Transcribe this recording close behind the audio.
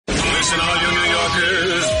Listen, all you New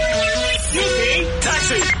Yorkers. Yippee!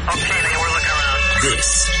 Taxi! Okay, then we're looking around.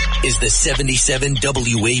 This is the 77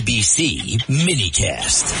 WABC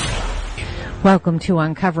minicast. Welcome to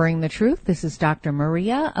Uncovering the Truth. This is Dr.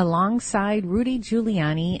 Maria alongside Rudy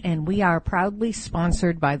Giuliani, and we are proudly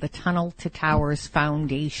sponsored by the Tunnel to Towers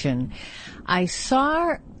Foundation. I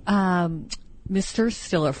saw Mr.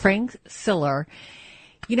 Siller, Frank Siller.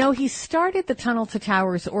 You know, he started the Tunnel to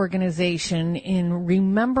Towers organization in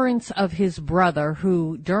remembrance of his brother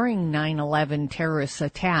who, during 9/11 terrorist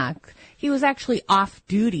attack, he was actually off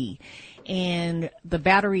duty. And the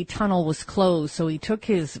battery tunnel was closed, so he took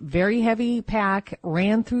his very heavy pack,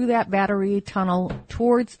 ran through that battery tunnel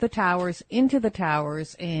towards the towers, into the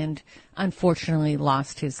towers, and unfortunately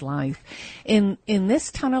lost his life. In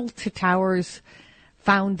this Tunnel to Towers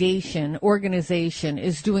Foundation organization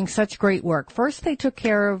is doing such great work. First, they took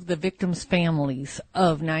care of the victims' families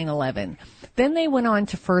of 9/11. Then they went on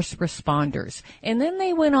to first responders. And then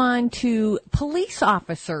they went on to police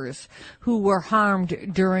officers who were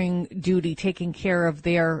harmed during duty, taking care of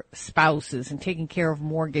their spouses and taking care of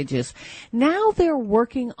mortgages. Now they're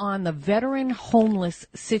working on the veteran homeless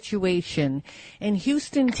situation. In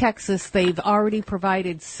Houston, Texas, they've already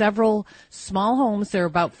provided several small homes. They're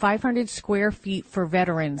about 500 square feet for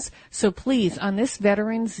veterans. So please, on this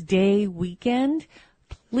Veterans Day weekend,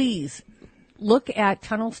 please look at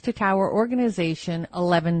Tunnels to Tower organization,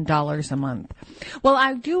 $11 a month. Well,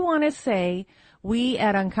 I do want to say we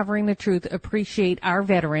at Uncovering the Truth appreciate our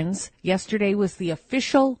veterans. Yesterday was the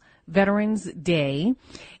official Veterans Day,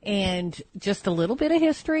 and just a little bit of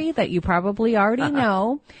history that you probably already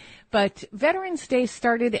know. But Veterans Day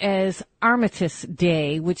started as Armistice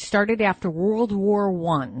Day, which started after World War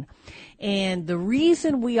I. And the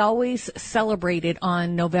reason we always celebrate it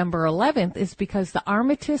on November 11th is because the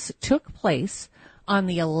armistice took place on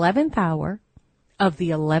the 11th hour of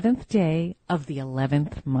the 11th day of the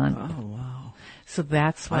 11th month. Oh, wow. So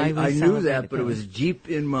that's why I knew that, but it was deep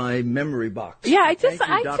in my memory box. Yeah,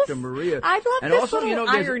 Dr. Maria. I love and this also, little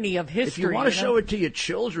irony of history. If you want to show it to your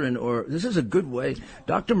children, or this is a good way,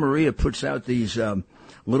 Dr. Maria puts out these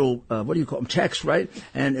little, what do you call them, texts, right?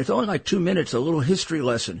 And it's only like 2 minutes, a little history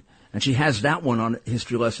lesson. And she has that one on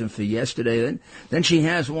history lesson for yesterday. Then she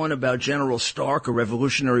has one about General Stark, a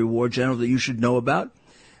Revolutionary War general that you should know about.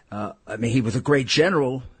 I mean, he was a great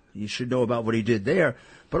general. You should know about what he did there.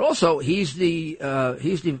 But also, he's the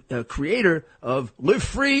creator of Live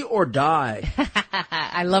Free or Die.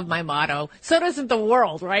 I love my motto. So doesn't the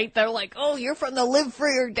world, right? They're like, oh, you're from the Live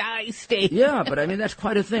Free or Die state. Yeah, but I mean, that's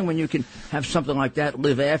quite a thing when you can have something like that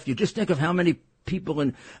live after you. Just think of how many people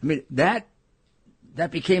that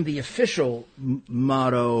became the official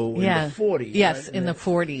motto in the 40s. Yes, right? in the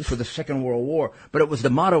 40s. For the Second World War. But it was the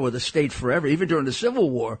motto of the state forever. Even during the Civil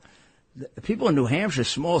War, the people in New Hampshire,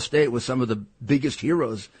 small state, was some of the biggest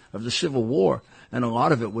heroes of the Civil War. And a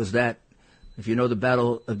lot of it was that, if you know the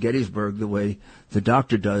Battle of Gettysburg the way the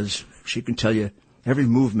doctor does, she can tell you every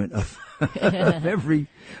movement of every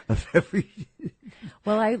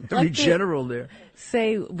general there.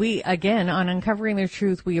 Say, we, again, on Uncovering the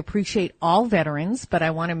Truth, we appreciate all veterans, but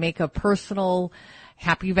I want to make a personal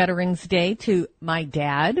happy Veterans Day to my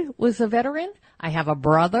dad was a veteran. I have a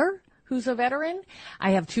brother who's a veteran.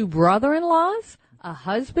 I have 2 brother-in-laws, a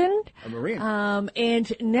husband. A Marine.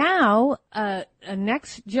 And now, a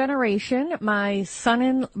next generation, how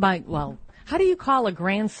do you call a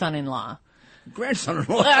grandson-in-law?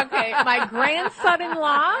 Grandson-in-law. Okay, my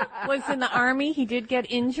grandson-in-law was in the Army. He did get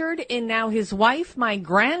injured, and now his wife, my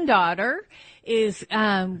granddaughter, is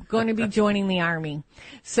going to be joining the Army.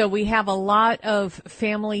 So we have a lot of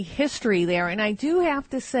family history there. And I do have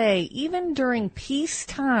to say, even during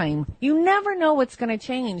peacetime, you never know what's going to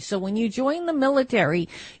change. So when you join the military,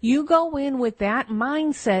 you go in with that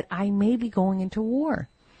mindset, I may be going into war.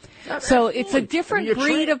 So it's a different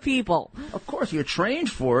breed of people. Of course, you're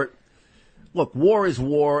trained for it. Look, war is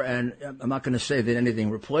war, and I'm not going to say that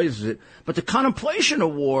anything replaces it, but the contemplation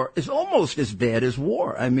of war is almost as bad as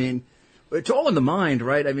war. I mean, it's all in the mind,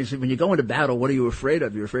 right? I mean, so when you go into battle, what are you afraid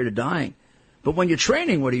of? You're afraid of dying. But when you're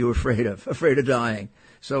training, what are you afraid of? Afraid of dying.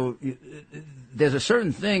 So there's a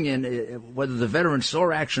certain thing in whether the veterans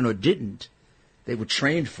saw action or didn't, they were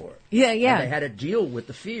trained for it. Yeah. And they had to deal with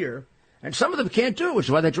the fear. And some of them can't do it, which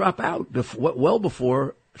is why they drop out well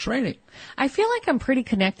before training. I feel like I'm pretty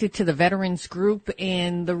connected to the veterans group,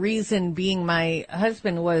 and the reason being my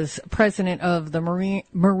husband was president of the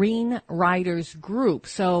Marine Riders group.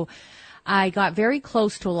 So I got very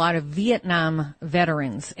close to a lot of Vietnam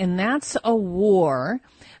veterans, and that's a war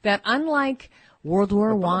that, unlike World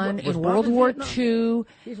War One and World War Two.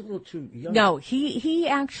 He's a little too young. No, he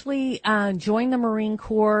actually joined the Marine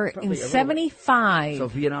Corps in '75. So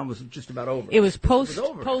Vietnam was just about over. It was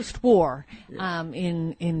post-war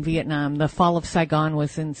in Vietnam. The fall of Saigon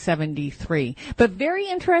was in '73. But very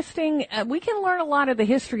interesting. We can learn a lot of the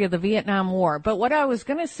history of the Vietnam War. But what I was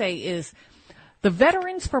going to say is the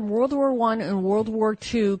veterans from World War I and World War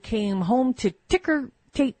II came home to ticker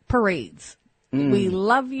tape parades. We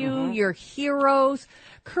love you. You're heroes.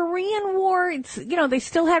 Korean War, they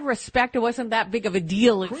still had respect. It wasn't that big of a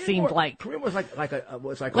deal. It seemed like Korea was like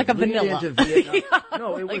a vanilla. Into Vietnam.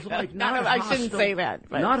 No, it was like not I hostile, shouldn't say that.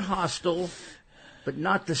 But. Not hostile, but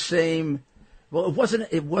not the same. Well,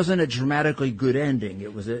 it wasn't a dramatically good ending.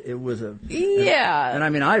 It was a yeah. And I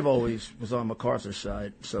mean, I've always was on MacArthur's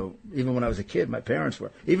side. So even when I was a kid, my parents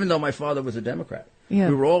were. Even though my father was a Democrat, we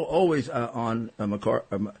were always on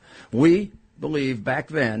MacArthur. We believed back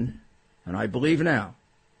then, and I believe now.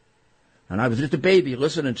 And I was just a baby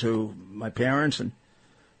listening to my parents, and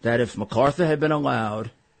that if MacArthur had been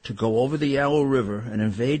allowed to go over the Yalu River and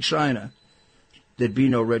invade China, there'd be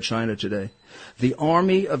no Red China today. The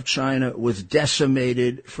army of China was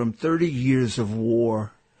decimated from 30 years of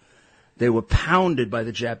war. They were pounded by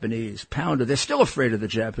the Japanese. Pounded. They're still afraid of the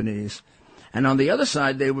Japanese. And on the other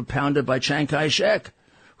side, they were pounded by Chiang Kai-shek,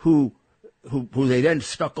 who they then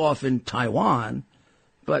stuck off in Taiwan.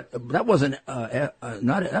 But that wasn't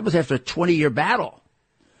that was after a 20-year battle.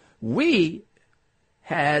 We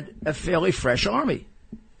had a fairly fresh army,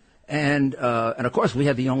 and of course we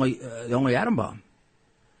had the only atom bomb.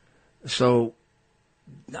 So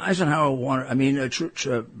Eisenhower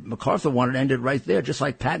MacArthur wanted to end it right there, just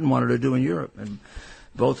like Patton wanted to do in Europe, and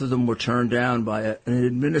both of them were turned down by an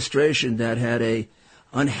administration that had a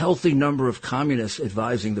unhealthy number of communists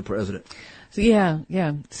advising the president. Yeah.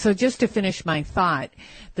 So just to finish my thought,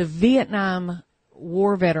 the Vietnam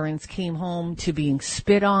War veterans came home to being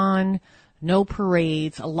spit on, no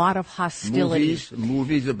parades, a lot of hostility.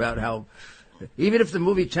 Movies about how, even if the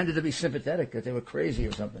movie tended to be sympathetic, that they were crazy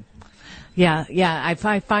or something. Yeah.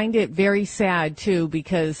 I find it very sad, too,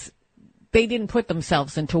 because they didn't put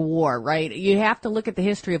themselves into war, right? You have to look at the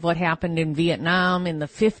history of what happened in Vietnam in the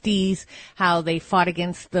 50s, how they fought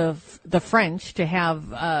against the French to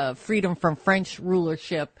have freedom from French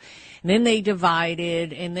rulership. And then they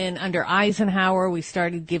divided, and then under Eisenhower, we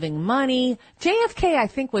started giving money. JFK, I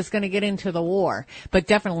think, was going to get into the war, but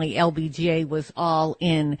definitely LBJ was all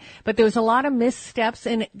in. But there was a lot of missteps,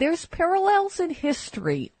 and there's parallels in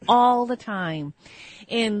history all the time.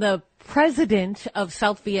 And the president of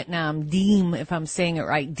South Vietnam, Diem, if I'm saying it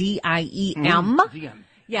right, Diem.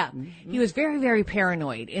 Yeah, he was very, very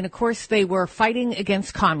paranoid. And, of course, they were fighting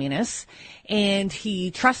against communists, and he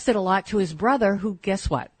trusted a lot to his brother, who, guess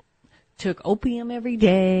what? Took opium every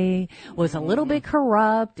day, was a little bit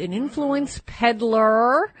corrupt, an influence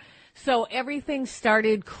peddler. So everything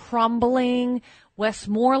started crumbling.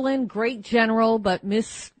 Westmoreland, great general, but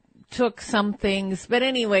mistook some things. But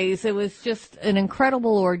anyways, it was just an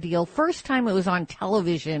incredible ordeal. First time it was on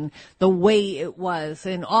television the way it was.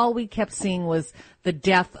 And all we kept seeing was the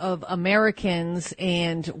death of Americans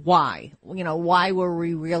and why. Why were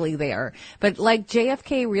we really there? But like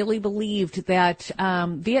JFK really believed that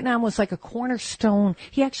Vietnam was like a cornerstone.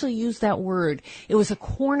 He actually used that word. It was a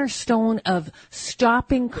cornerstone of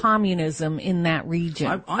stopping communism in that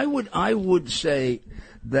region. I would say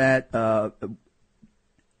that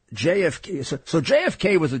JFK. So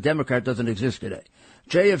JFK was a Democrat. Doesn't exist today.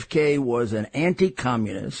 JFK was an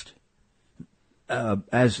anti-communist.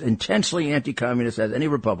 As intensely anti-communist as any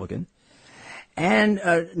Republican, and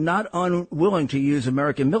not unwilling to use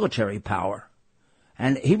American military power.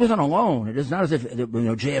 And he wasn't alone. It is not as if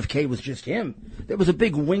JFK was just him. There was a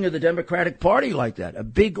big wing of the Democratic Party like that, a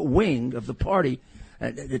big wing of the party.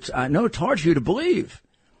 I know it's hard for you to believe.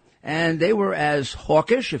 And they were as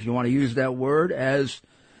hawkish, if you want to use that word, as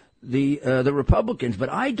the Republicans. But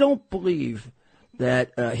I don't believe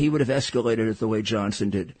that he would have escalated it the way Johnson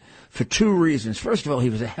did, for two reasons. First of all,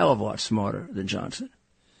 he was a hell of a lot smarter than Johnson,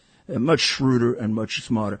 much shrewder and much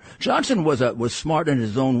smarter. Johnson was smart in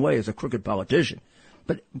his own way as a crooked politician,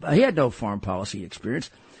 but he had no foreign policy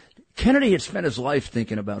experience. Kennedy had spent his life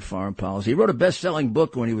thinking about foreign policy. He wrote a best-selling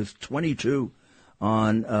book when he was 22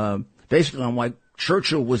 on basically on why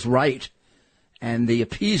Churchill was right and the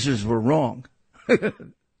appeasers were wrong.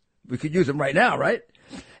 We could use them right now, right?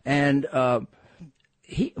 And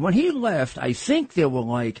when he left, I think there were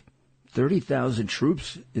like 30,000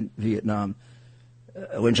 troops in Vietnam.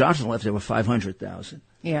 When Johnson left, there were 500,000.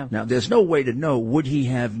 Yeah. Now, there's no way to know, would he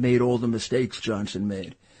have made all the mistakes Johnson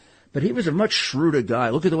made? But he was a much shrewder guy.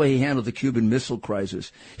 Look at the way he handled the Cuban Missile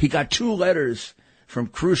Crisis. He got 2 letters from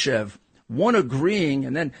Khrushchev, one agreeing,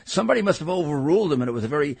 and then somebody must have overruled him, and it was a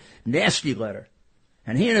very nasty letter.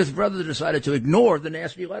 And he and his brother decided to ignore the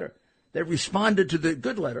nasty letter. They responded to the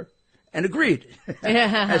good letter and agreed,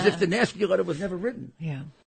 as if the nasty letter was never written. Yeah.